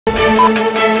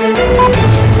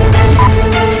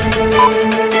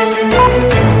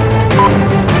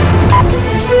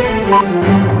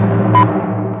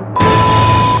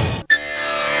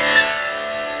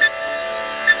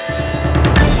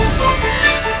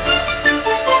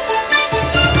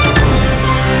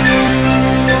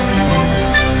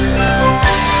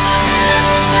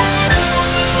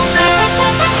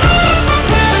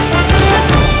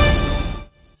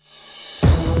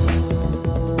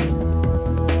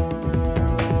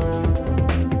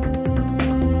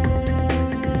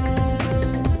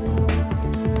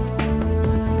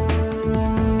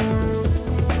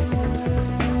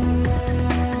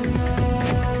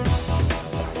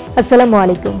আসসালামু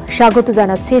আলাইকুম, স্বাগত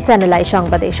জানাচ্ছি চ্যানেল আই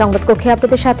সংবাদে। সংবাদ কক্ষে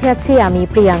আপনাদের সাথে আছি আমি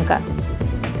প্রিয়াঙ্কা।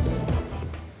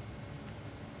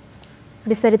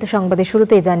 বিস্তারিত সংবাদে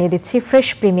শুরুতেই জানিয়ে দিচ্ছি ফ্রেশ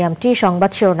প্রিমিয়াম টি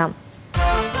সংবাদ শিরোনাম।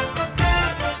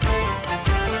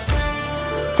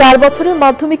 4 বছরের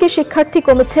মাধ্যমিকে শিক্ষার্থী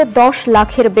কমেছে 10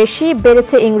 লাখের বেশি,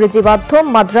 বেড়েছে ইংরেজি মাধ্যম,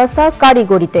 মাদ্রাসা,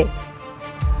 কারিগরিতে।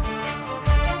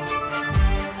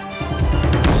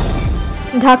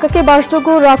 ঢাকাকে বাসযোগ্য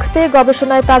রাখতে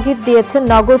গবেষণায় তাগিদ দিয়েছেন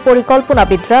নগর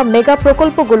পরিকল্পনাবিদরা, মেগা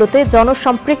প্রকল্পগুলোতে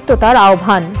জনসম্পৃক্ততার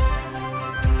আহ্বান।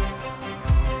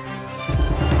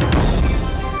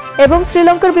 এবং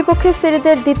শ্রীলঙ্কার বিপক্ষে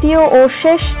সিরিজের দ্বিতীয় ও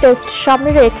শেষ টেস্ট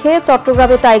সামনে রেখে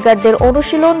চট্টগ্রামে টাইগারদের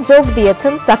অনুশীলন যোগ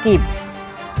দিয়েছেন সাকিব।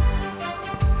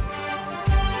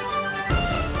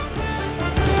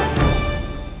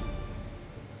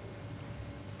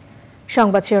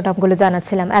 সংবাদ শিরোনামগুলো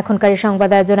জানাচ্ছিলাম। এখনকার সংবাদ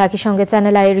আয়োজন একই সঙ্গে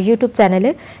চ্যানেল আইয়ের ইউটিউব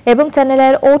চ্যানেলে এবং চ্যানেল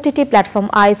আইয়ের ওটিটি প্ল্যাটফর্ম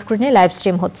আই স্ক্রিনে লাইভ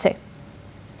স্ট্রিম হচ্ছে।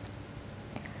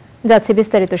 যাচ্ছে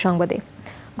বিস্তারিত সংবাদে।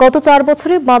 গত 4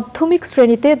 বছরে মাধ্যমিক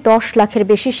শ্রেণীতে 10 লাখের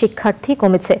বেশি শিক্ষার্থী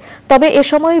কমেছে, তবে এ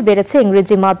সময় বেড়েছে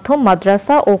ইংরেজি মাধ্যম,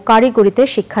 মাদ্রাসা ও কারিগরিতে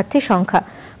শিক্ষার্থীর সংখ্যা।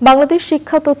 বাংলাদেশ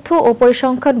শিক্ষা তথ্য ও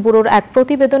পরিসংখ্যান ব্যুরোর এক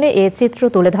প্রতিবেদনে এ চিত্র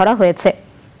তুলে ধরা হয়েছে।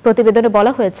 প্রতিবেদনে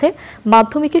বলা হয়েছে,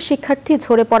 মাধ্যমিকে শিক্ষার্থী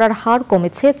ঝরে পড়ার হার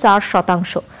কমেছে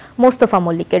 4%। মোস্তফা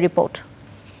মল্লিকের রিপোর্ট।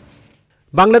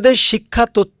 বাংলাদেশ শিক্ষা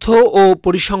তথ্য ও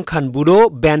পরিসংখ্যান ব্যুরো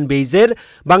ব্যানবেইজের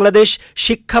বাংলাদেশ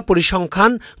শিক্ষা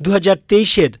পরিসংখ্যান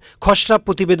 2023-এর খসড়া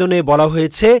প্রতিবেদনে বলা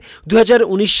হয়েছে,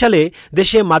 2019 সালে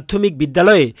দেশে মাধ্যমিক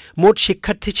বিদ্যালয়ে মোট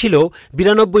শিক্ষার্থী ছিল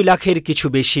 92 লাখের কিছু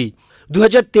বেশি।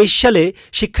 2023 সালে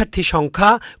শিক্ষার্থী সংখ্যা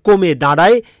কমে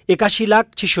দাঁড়ায়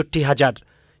 81,66,000।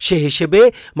 সে হিসেবে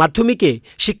মাধ্যমিকে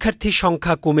শিক্ষার্থীর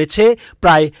সংখ্যা কমেছে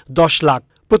প্রায় 10 লাখ।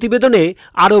 প্রতিবেদনে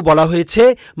আরও বলা হয়েছে,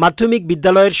 মাধ্যমিক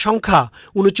বিদ্যালয়ের সংখ্যা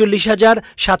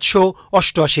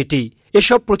 39,788টি।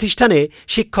 এসব প্রতিষ্ঠানে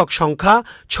শিক্ষক সংখ্যা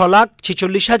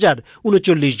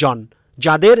 6,46,039 জন,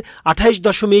 যাদের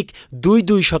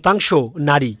 28.22%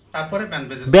 নারী।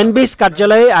 ব্যানবেইজ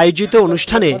কার্যালয়ে আয়োজিত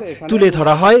অনুষ্ঠানে তুলে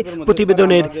ধরা হয়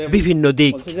প্রতিবেদনের বিভিন্ন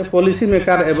দিক। পলিসি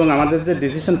মেকার এবং আমাদের যে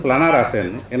ডিসিশন প্ল্যানার আছেন,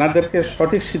 এনাদেরকে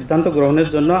সঠিক সিদ্ধান্ত গ্রহণের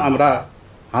জন্য আমরা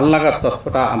হালনাগাদ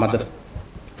তথ্যটা আমাদের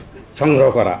সংগ্রহ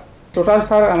করা। টোটাল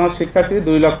স্যার আমার শিক্ষার্থী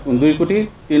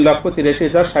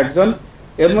 2,03,83,060 জন।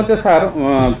 এর মধ্যে স্যার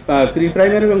প্রি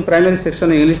প্রাইমারি এবং প্রাইমারি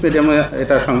সেকশনে ইংলিশ মিডিয়ামে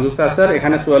এটা সংযুক্ত আছে স্যার।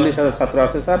 এখানে 44,000 ছাত্র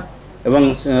আছে স্যার, এবং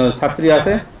ছাত্রী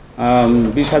আছে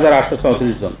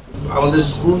 20,834 জন। আমাদের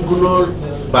স্কুলগুলোর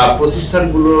বা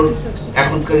প্রতিষ্ঠানগুলোর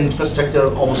এখনকার ইনফ্রাস্ট্রাকচার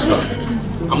অবস্থা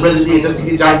আমরা যদি এটা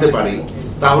থেকে জানতে পারি,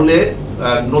 তাহলে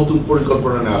নতুন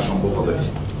পরিকল্পনা নেওয়া সম্ভব হবে।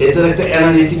 এটার একটা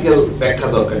অ্যানালিটিক্যাল ব্যাখ্যা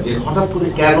দরকার, যে হঠাৎ করে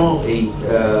কেন এই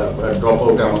ড্রপ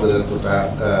আউটে আমাদের এতটা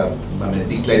মানে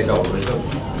ডিক্লাইনটা হলো,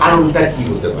 কারণটা কি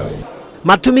হতে পারে।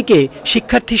 মাধ্যমিকে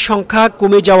শিক্ষার্থীর সংখ্যা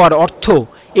কমে যাওয়ার অর্থ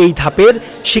এই ধাপের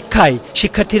শিক্ষায়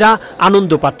শিক্ষার্থীরা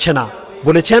আনন্দ পাচ্ছে না,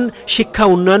 বলেছেন শিক্ষা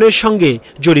উন্নয়নের সঙ্গে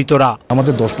জড়িতরা।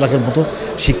 আমাদের 10 লাখের মতো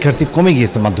শিক্ষার্থী কমে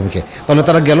গিয়েছে মাধ্যমিকে, তাহলে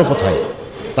তারা গেল কোথায়?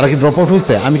 তারা কি ড্রপ আউট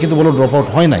হয়েছে? আমি কিন্তু বলবো ড্রপ আউট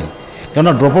হয় নাই,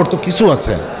 কেননা ড্রপ আউট তো কিছু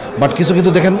আছে, বাট কিছু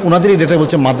কিন্তু দেখেন ওনাদেরই ডেটা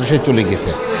বলছে মাদ্রাসায় চলে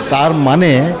গেছে। তার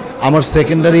মানে আমার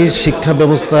সেকেন্ডারি শিক্ষা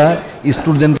ব্যবস্থা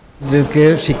স্টুডেন্টদেরকে,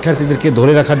 শিক্ষার্থীদেরকে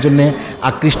ধরে রাখার জন্য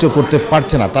আকৃষ্ট করতে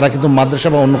পারছে না, তারা কিন্তু মাদ্রাসা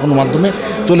বা অন্য কোনো মাধ্যমে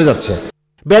চলে যাচ্ছে।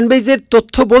 ব্যানবেইজের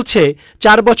তথ্য বলছে,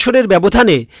 4 বছরের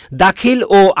ব্যবধানে দাখিল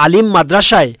ও আলিম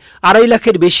মাদ্রাসায় 2.5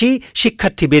 লাখের বেশি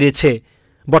শিক্ষার্থী বেড়েছে।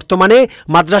 বর্তমানে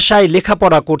মাদ্রাসায়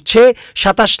লেখাপড়া করছে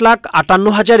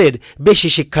 27,58,000-এর বেশি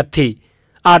শিক্ষার্থী,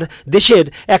 আর দেশের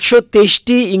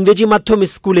 123টি ইংরেজি মাধ্যম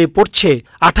স্কুলে পড়ছে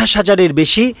 28,000-এর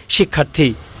বেশি শিক্ষার্থী।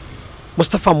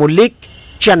 Mostafa Mallick,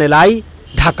 channel I,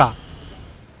 Dhaka.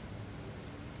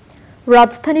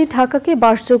 রাজধানী ঢাকাকে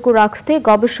বাসযোগ্য রাখতে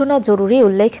গবেষণা জরুরি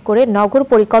উল্লেখ করে নগর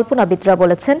পরিকল্পনাবিদরা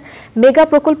বলেছেন, মেগা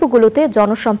প্রকল্পগুলোতে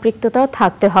জনসম্পৃক্ততা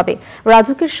থাকতে হবে।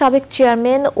 রাজুকের সাবেক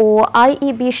চেয়ারম্যান ও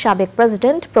আইইবির সাবেক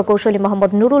প্রেসিডেন্ট প্রকৌশলী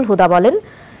মোহাম্মদ নুরুল হুদা বলেন,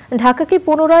 ঢাকাকে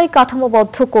পুনরায়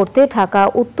কাঠামোবদ্ধ করতে ঢাকা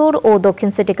উত্তর ও দক্ষিণ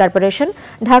সিটি কর্পোরেশন,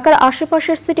 ঢাকার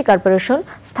আশেপাশের সিটি কর্পোরেশন,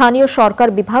 স্থানীয় সরকার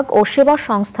বিভাগ ও সেবা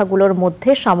সংস্থাগুলোর মধ্যে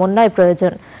সমন্বয়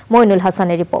প্রয়োজন। মইনুল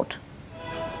হাসানের রিপোর্ট।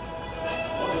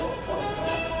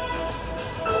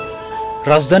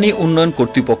 রাজধানী উন্নয়ন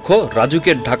কর্তৃপক্ষ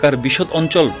রাজুকের ঢাকার বিশদ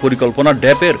অঞ্চল পরিকল্পনা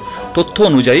ড্যাপের তথ্য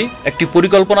অনুযায়ী একটি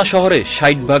পরিকল্পনা শহরে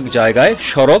 ৬০ ভাগ জায়গায়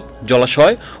সড়ক,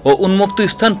 জলাশয় ও উন্মুক্ত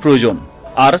স্থান প্রয়োজন,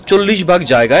 আর ৪০ ভাগ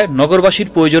জায়গায়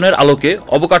নগরবাসীর প্রয়োজনের আলোকে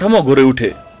অবকাঠামো গড়ে ওঠে।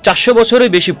 ৪০০ বছরের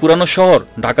বেশি পুরানো শহর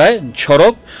ঢাকায়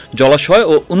সড়ক, জলাশয়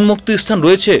ও উন্মুক্ত স্থান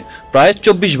রয়েছে প্রায়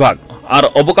 ২৪ ভাগ, আর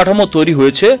অবকাঠামো তৈরি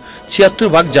হয়েছে ৭৬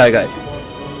 ভাগ জায়গায়।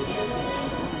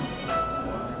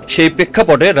 সেই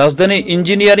প্রেক্ষাপটে রাজধানী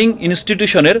ইঞ্জিনিয়ারিং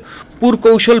ইনস্টিটিউশনের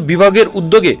পুরকৌশল বিভাগের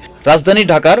উদ্যোগে রাজধানী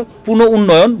ঢাকার পুনঃ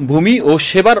উন্নয়ন, ভূমি ও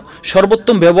সেবার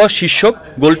সর্বোত্তম ব্যবহার শীর্ষক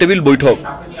গোলটেবিল বৈঠক।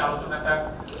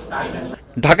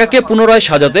 ঢাকাকে পুনরায়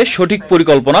সাজাতে সঠিক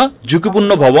পরিকল্পনা,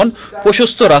 ঝুঁকিপূর্ণ ভবন,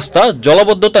 প্রশস্ত রাস্তা,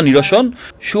 জলাবদ্ধতা নিরসন,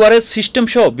 সুয়ারেজ সিস্টেম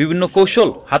সহ বিভিন্ন কৌশল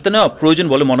হাতে নেওয়া প্রয়োজন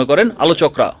বলে মনে করেন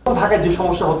আলোচকরা। ঢাকায় যে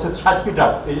সমস্যা হচ্ছে ৬০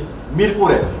 ফিটার এই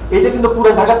মিরপুরে, এটা কিন্তু পুরো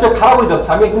ঢাকার চেয়ে খারাপ হয়ে যাচ্ছে।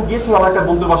 আমি একদিন গিয়েছিলাম আমার একটা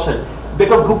বন্ধুর বাসায়,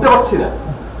 দেখলাম ঢুকতে পারছি না,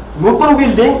 নতুন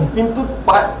বিল্ডিং কিন্তু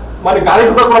মানে গাড়ি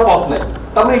ঢোকার কোনো পথ নেই।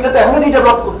 তার মানে এটাতে এখন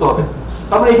রিডেভেলপ করতে হবে।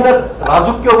 তার মানে এখানে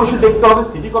রাজুককে অবশ্যই দেখতে হবে,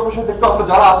 সিটি কর্পোরেশন দেখতে হবে,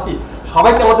 যারা আছি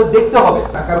সবাইকে আমাদের দেখতে হবে।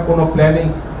 টাকার কোনো প্ল্যানিং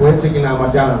হয়েছে কিনা আমার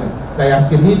জানা নেই, তাই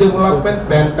আজকে রিডেভেলপমেন্ট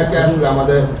প্ল্যানটাকে আসলে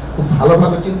আমাদের খুব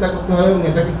ভালোভাবে চিন্তা করতে হবে এবং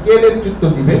এটাকে কে নেতৃত্ব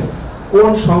দিবে, কোন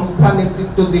সংস্থা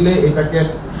নেতৃত্ব দিলে এটাকে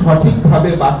সঠিকভাবে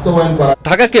বাস্তবায়ন করা।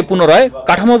 ঢাকাকে পুনরায়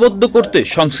কাঠামোবদ্ধ করতে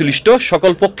সংশ্লিষ্ট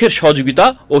সকল পক্ষের সহযোগিতা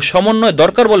ও সমন্বয়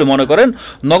দরকার বলে মনে করেন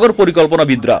নগর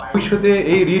পরিকল্পনাবিদরা। ভবিষ্যতে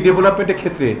এই রিডেভেলপমেন্টের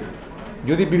ক্ষেত্রে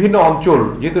যদি বিভিন্ন অঞ্চল,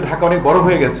 যেহেতু ঢাকা অনেক বড়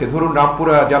হয়ে গেছে, ধরুন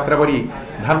রামপুরা, যাত্রাবাড়ি,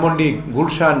 ধানমন্ডি,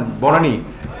 গুলশান, বনানী,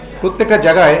 প্রত্যেকটা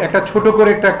জায়গায় একটা ছোট করে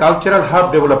একটা কালচারাল হাব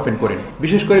ডেভেলপমেন্ট করেন,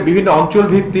 বিশেষ করে বিভিন্ন অঞ্চল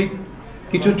ভিত্তিক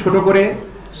কিছু ছোট করে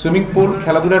সুইমিং পুল,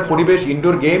 খেলাধুলার পরিবেশ,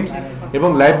 ইনডোর গেমস এবং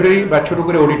লাইব্রেরি বা ছোট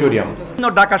করে অডিটোরিয়াম।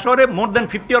 ঢাকা শহরে মোর দেন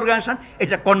 50 অর্গানাইজেশন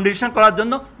এটা কন্ডিশন করার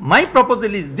জন্য my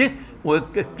proposal is this,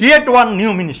 create one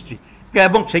knew ministry,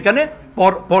 এবং সেখানে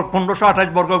 1528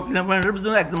 বর্গ কিলোমিটারের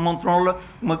জন্য একজন মন্ত্রণালয়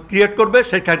ক্রিয়েট করবে।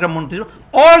 সেখানে মন্ত্রী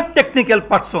all technical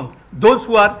person, those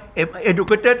who are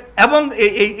educated এবং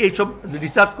এইসব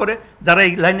রিসার্চ করে যারা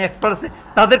এই লাইনে এক্সপার্ট আছে,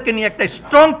 তাদেরকে নিয়ে একটা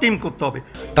স্ট্রং টিম করতে হবে।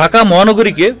 ঢাকা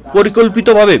মহানগরীকে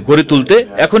পরিকল্পিতভাবে গড়ে তুলতে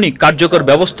এখনই কার্যকর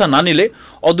ব্যবস্থা না নিলে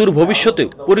অদূর ভবিষ্যতে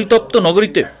পরিতপ্ত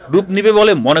নগরীতে রূপ নেবে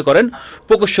বলে মনে করেন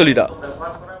প্রকৌশলীরা।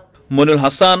 Moinul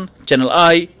Hasan, channel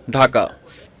I, Dhaka.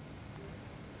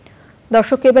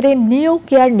 দর্শক, এবারে নিউ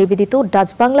কেয়ার নিবেদিত Dutch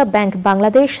Bangla bank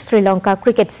Bangladesh Sri Lanka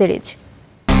cricket series.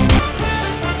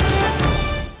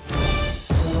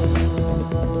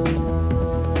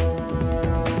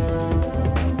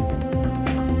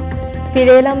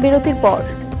 ফিরে এলাম বিরতির পর।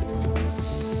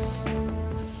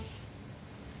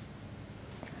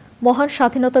 মহান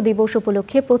স্বাধীনতা দিবস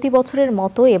উপলক্ষে প্রতি বছরের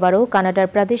মতো এবারও কানাডার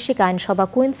প্রাদেশিক আইনসভা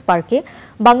কুইন্স পার্কে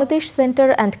Bangladesh centre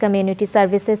and community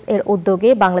services এর উদ্যোগে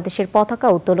বাংলাদেশের পতাকা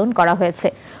উত্তোলন করা হয়েছে।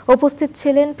 উপস্থিত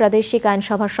ছিলেন প্রাদেশিক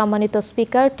আইনসভার সম্মানিত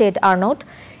স্পিকার টেড আর্নট,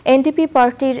 এনডিপি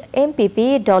পার্টির এমপিপি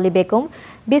ডলি বেগম,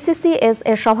 বিসিসিএস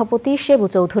এর সভাপতি শেবু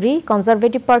চৌধুরী,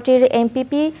 কনজারভেটিভ পার্টির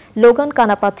এমপিপি লোগান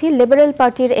কানাপাথি, লিবারেল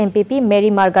পার্টির এমপিপি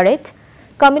মেরি মার্গারেট,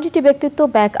 কমিউনিটি ব্যক্তিত্ব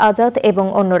ব্যাক আজাদ এবং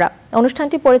অন্যরা।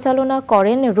 অনুষ্ঠানটি পরিচালনা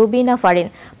করেন রুবিনা ফারিন।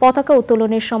 পতাকা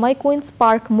উত্তোলনের সময় কুইন্স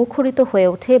পার্ক মুখরিত হয়ে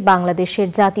ওঠে বাংলাদেশের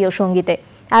জাতীয় সঙ্গীতে।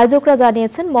 আয়োজকরা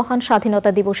জানিয়েছেন, মহান স্বাধীনতা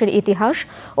দিবসের ইতিহাস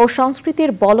ও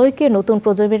সংস্কৃতির বলয়কে নতুন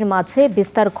প্রজন্মের মাঝে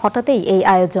বিস্তার ঘটাতেই এই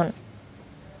আয়োজন।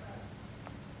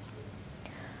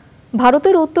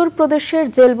 ভারতের উত্তরপ্রদেশের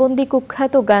জেলবন্দি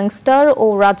কুখ্যাত গ্যাংস্টার ও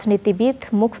রাজনীতিবিদ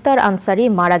মুখতার আনসারি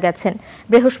মারা গেছেন।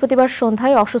 বৃহস্পতিবার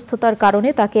সন্ধ্যায় অসুস্থতার কারণে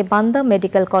তাকে বান্দা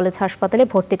মেডিকেল কলেজ হাসপাতালে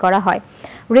ভর্তি করা হয়।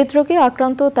 হৃদরোগে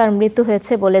আক্রান্ত তার মৃত্যু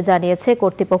হয়েছে বলে জানিয়েছে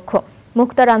কর্তৃপক্ষ।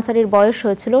 মুখতার আনসারির বয়স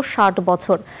হয়েছিল ৬০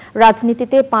 বছর।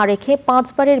 রাজনীতিতে পা রেখে ৫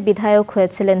 বারের বিধায়ক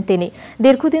হয়েছিলেন তিনি।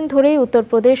 দীর্ঘদিন ধরেই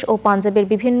উত্তরপ্রদেশ ও পাঞ্জাবের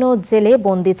বিভিন্ন জেলে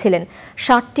বন্দী ছিলেন।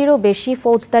 ৬০টিরও বেশি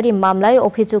ফৌজদারি মামলায়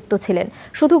অভিযুক্ত ছিলেন।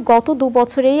 শুধু গত ২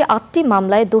 বছরেই ৮টি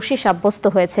মামলায় দোষী সাব্যস্ত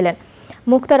হয়েছিলেন।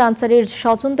 মুখতার আনসারির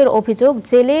স্বজনদের অভিযোগ,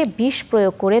 জেলে বিষ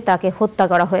প্রয়োগ করে তাকে হত্যা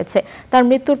করা হয়েছে। তার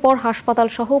মৃত্যুর পর হাসপাতাল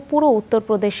সহ পুরো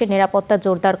উত্তরপ্রদেশের নিরাপত্তা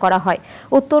জোরদার করা হয়।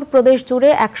 উত্তরপ্রদেশ জুড়ে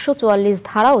 ১৪৪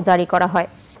 ধারাও জারি করা হয়।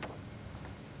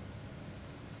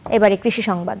 এবারে কৃষি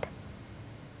সংবাদ।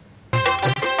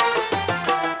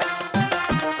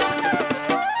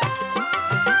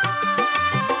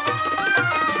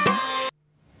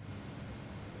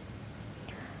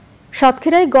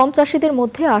 সাতক্ষীরায় গম চাষিদের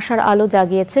মধ্যে আশার আলো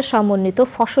জাগিয়েছে সমন্বিত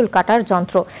ফসল কাটার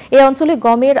যন্ত্র। এই অঞ্চলে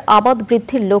গমের আবাদ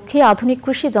বৃদ্ধির লক্ষ্যে আধুনিক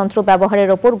কৃষি যন্ত্র ব্যবহারের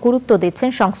ওপর গুরুত্ব দিচ্ছেন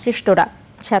সংশ্লিষ্টরা।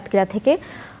 সাতক্ষীরা থেকে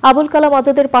আবুল কালাম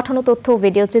আজাদের পাঠানো তথ্য ও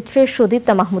ভিডিও চিত্রে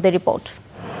সুদীপ্তা মাহমুদের রিপোর্ট।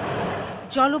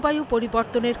 জলবায়ু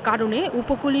পরিবর্তনের কারণে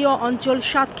উপকূলীয় অঞ্চল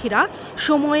সাতক্ষীরা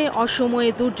সময়ে অসময়ে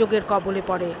দুর্যোগের কবলে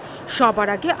পড়ে। সবার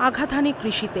আগে আঘাত হানে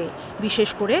কৃষিতে, বিশেষ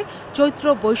করে চৈত্র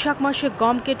বৈশাখ মাসে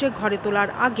গম কেটে ঘরে তোলার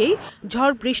আগেই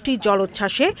ঝড় বৃষ্টি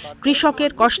জলোচ্ছ্বাসে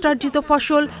কৃষকের কষ্টার্জিত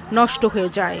ফসল নষ্ট হয়ে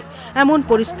যায়। এমন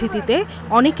পরিস্থিতিতে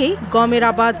অনেকেই গমের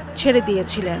আবাদ ছেড়ে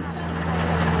দিয়েছিলেন।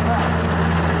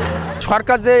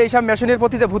 সরকার যে এইসব মেশিনের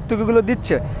প্রতি যে ভর্তুকিগুলো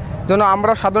দিচ্ছে, যেন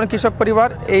আমরা সাধারণ কৃষক পরিবার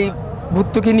এই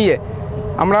ভর্তুকি নিয়ে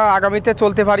আমরা আগামীতে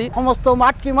চলতে পারি। সমস্ত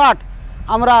মাঠ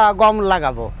আমরা গম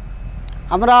লাগাবো।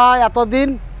 আমরা এতদিন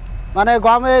মানে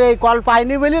গমের এই কল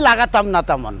পাইনি বলে লাগাতাম না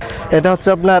তেমন। এটা হচ্ছে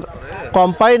আপনার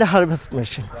কম্বাইন্ড হারভেস্ট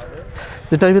মেশিন,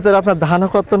 যেটার ভিতরে আপনার ধানও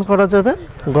কর্তন করা যাবে,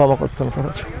 গমও কর্তন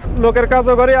করা যাবে। লোকের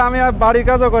কাজও করি, আমি বাড়ির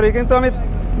কাজও করি, কিন্তু আমি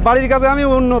বাড়ির কাজে আমি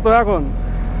উন্নত। এখন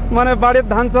মানে বাড়ির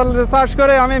ধান চাল চাষ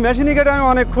করে আমি মেশিনে কেটে আমি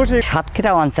অনেক খুশি।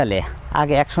 সাতক্ষীরা অঞ্চলে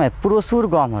আগে একসময় প্রচুর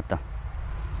গম হতো,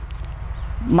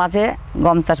 মাঝে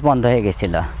গম চাষ বন্ধ হয়ে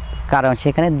গেছিল, কারণ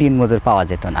সেখানে দিনমজুর পাওয়া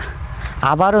যেত না।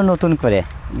 আবারও নতুন করে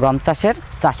গম চাষের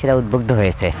চাষিরা উদ্বুদ্ধ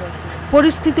হয়েছে।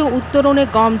 পরিস্থিতি উত্তরণে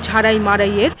গম ঝাড়াই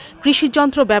মারাইয়ের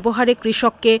কৃষিযন্ত্র ব্যবহারে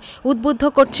কৃষককে উদ্বুদ্ধ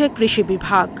করছে কৃষি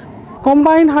বিভাগ।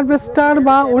 কম্বাইন হারভেস্টার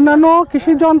বা অন্যান্য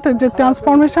কৃষি যন্ত্রের যে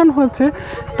ট্রান্সফরমেশন হয়েছে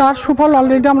তার সুফল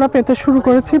অলরেডি আমরা পেতে শুরু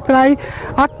করেছি। প্রায়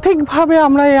আর্থিকভাবে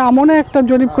আমরা এমন একটা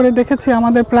জরিপ করে দেখেছি,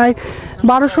 আমাদের প্রায়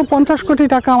 1250 কোটি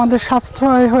টাকা আমাদের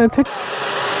সাশ্রয় হয়েছে।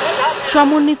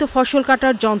 সমন্বিত ফসল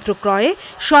কাটার যন্ত্র ক্রয়ে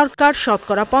সরকার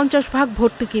শতকরা 50%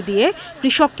 ভর্তুকি দিয়ে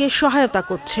কৃষককে সহায়তা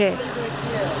করছে।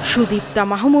 Sudipta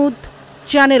Mahmud,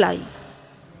 channel I.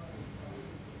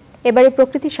 এবারে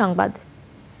প্রকৃতি সংবাদ।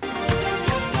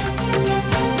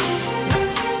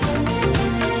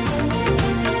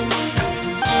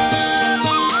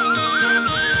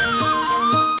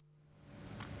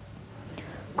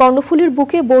 কর্ণফুলীর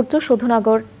বুকে বর্জ্য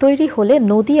শোধনাগার তৈরি হলে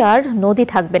নদী আর নদী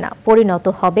থাকবে না, পরিণত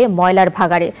হবে ময়লার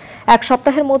ভাগাড়ে। এক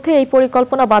সপ্তাহের মধ্যে এই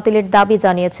পরিকল্পনা বাতিলের দাবি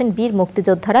জানিয়েছেন বীর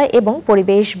মুক্তিযোদ্ধারা এবং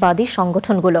পরিবেশবাদী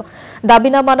সংগঠনগুলো। দাবি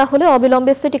না মানা হলে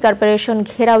অবিলম্বে সিটি কর্পোরেশন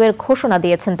ঘেরাওয়ের ঘোষণা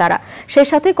দিয়েছেন তারা। সেই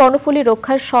সাথে কর্ণফুলী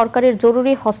রক্ষায় সরকারের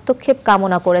জরুরি হস্তক্ষেপ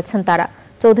কামনা করেছেন তারা।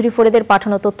 চৌধুরী ফরিদের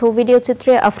পাঠানো তথ্য ও ভিডিও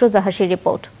চিত্রে আফরোজা হাসির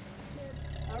রিপোর্ট।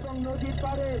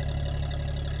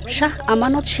 শাহ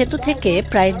আমানত সেতু থেকে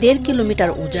প্রায় 1.5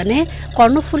 কিলোমিটার উজানে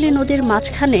কর্ণফুলী নদীর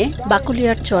মাঝখানে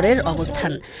বাকুলিয়ার চরের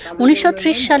অবস্থান।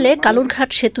 1930 সালে কালুরঘাট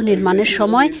সেতু নির্মাণের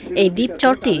সময় এই দ্বীপ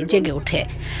চরটি জেগে ওঠে।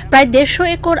 প্রায় 150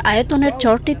 একর আয়তনের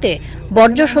চরটিতে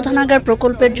বর্জ্য শোধনাগার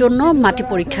প্রকল্পের জন্য মাটি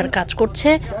পরীক্ষার কাজ করছে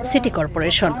সিটি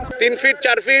কর্পোরেশন। 3 ফিট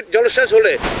 4 ফিট জলশ্বাস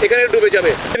হলে এখানে ডুবে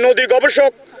যাবে। নদী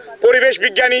গবেষক, পরিবেশ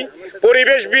বিজ্ঞানী,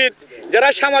 পরিবেশবিদ যারা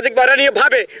সামাজিক বাধা নিয়ে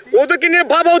ভাবে, ওদেরকে নিয়ে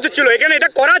ভাবা উচিত ছিল এখানে এটা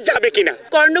করা যাবে কিনা।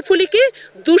 কর্ণফুলীকে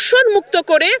দূষণ মুক্ত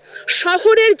করে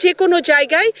শহরের যে কোনো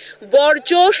জায়গায়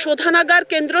বর্জ্য শোধনাগার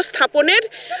কেন্দ্র স্থাপনের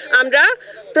আমরা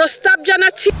প্রস্তাব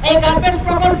জানাচ্ছি। এই গার্বেজ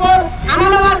প্রকল্প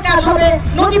আনানোর কাজ হবে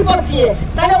নদীপথ দিয়ে,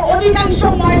 তাহলে অধিকাংশ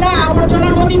ময়লা আবর্জনা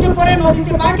নদীতে পড়ে,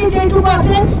 নদীতে বাকি যেটুকু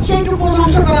আছে সেইটুকু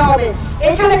ধ্বংস করা হবে।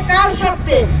 এখানে কার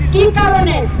সাথে কি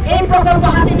কারণে এই প্রকল্প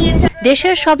হাতে নিয়েছে?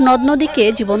 দেশের সব নদ নদীকে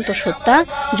জীবন্ত সত্তা,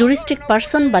 জুরিস্টিক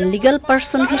পার্সন বা লিগ্যাল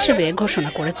পার্সন হিসেবে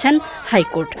ঘোষণা করেছেন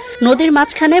হাইকোর্ট। নদীর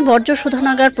মাঝখানে বর্জ্য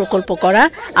শোধনাগার প্রকল্প করা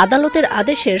আদালতের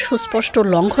আদেশের সুস্পষ্ট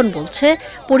লঙ্ঘন বলছে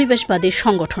পরিবেশবাদী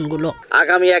সংগঠনগুলো।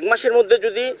 আগামী 1 মাসের মধ্যে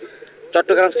যদি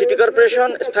চট্টগ্রাম সিটি কর্পোরেশন,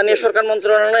 স্থানীয় সরকার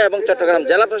মন্ত্রণালয় এবং চট্টগ্রাম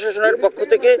জেলা প্রশাসনের পক্ষ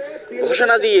থেকে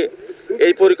ঘোষণা দিয়ে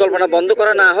এই পরিকল্পনা বন্ধ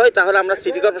করা না হয়, তাহলে আমরা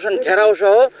সিটি কর্পোরেশন ঘেরাও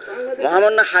সহ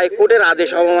মহামান্য হাইকোর্টের আদেশ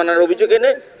অবমাননার অভিযোগ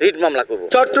এনে রিট মামলা করব।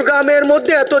 চট্টগ্রামের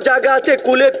মধ্যে এত জায়গা আছে,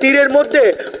 কুলের তীরের মধ্যে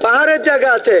পাহাড়ের জায়গা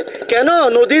আছে, কেন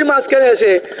নদীর মাঝখানে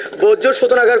এসে বর্জ্য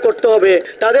শোধনাগার করতে হবে?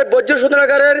 তাদের বর্জ্য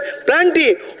শোধনাগারের প্ল্যানটি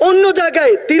অন্য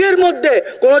জায়গায় তীরের মধ্যে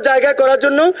কোনো জায়গায় করার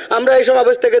জন্য আমরা এই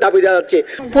সমাবেশ থেকে দাবি জানাচ্ছি।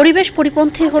 পরিবেশ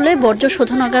পরিপন্থী হলে বর্জ্য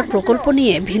শোধনাগার প্রকল্প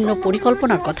নিয়ে ভিন্ন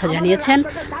পরিকল্পনার কথা জানিয়েছেন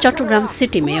চট্টগ্রাম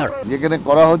সিটি মেয়র। যেখানে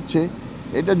করা হচ্ছে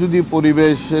এটা যদি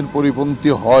পরিবেশের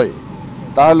পরিপন্থী হয়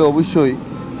তাহলে অবশ্যই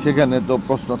সেখানে তো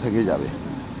প্রশ্ন থেকে যাবে।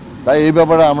 তাই এই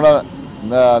ব্যাপারে আমরা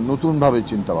নতুনভাবে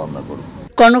চিন্তা ভাবনা করব।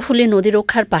 কর্ণফুলী নদী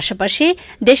রক্ষার পাশাপাশি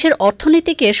দেশের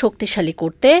অর্থনীতিকে শক্তিশালী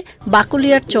করতে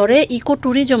বাকুলিয়ার চরে ইকো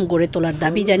ট্যুরিজম গড়ে তোলার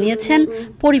দাবি জানিয়েছেন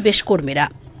পরিবেশ কর্মীরা।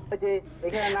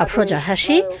 আফরোজা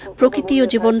হাসি, প্রকৃতি ও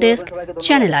জীবন ডেস্ক,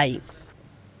 চ্যানেল আই।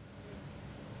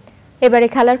 এবারে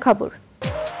খেলার খবর।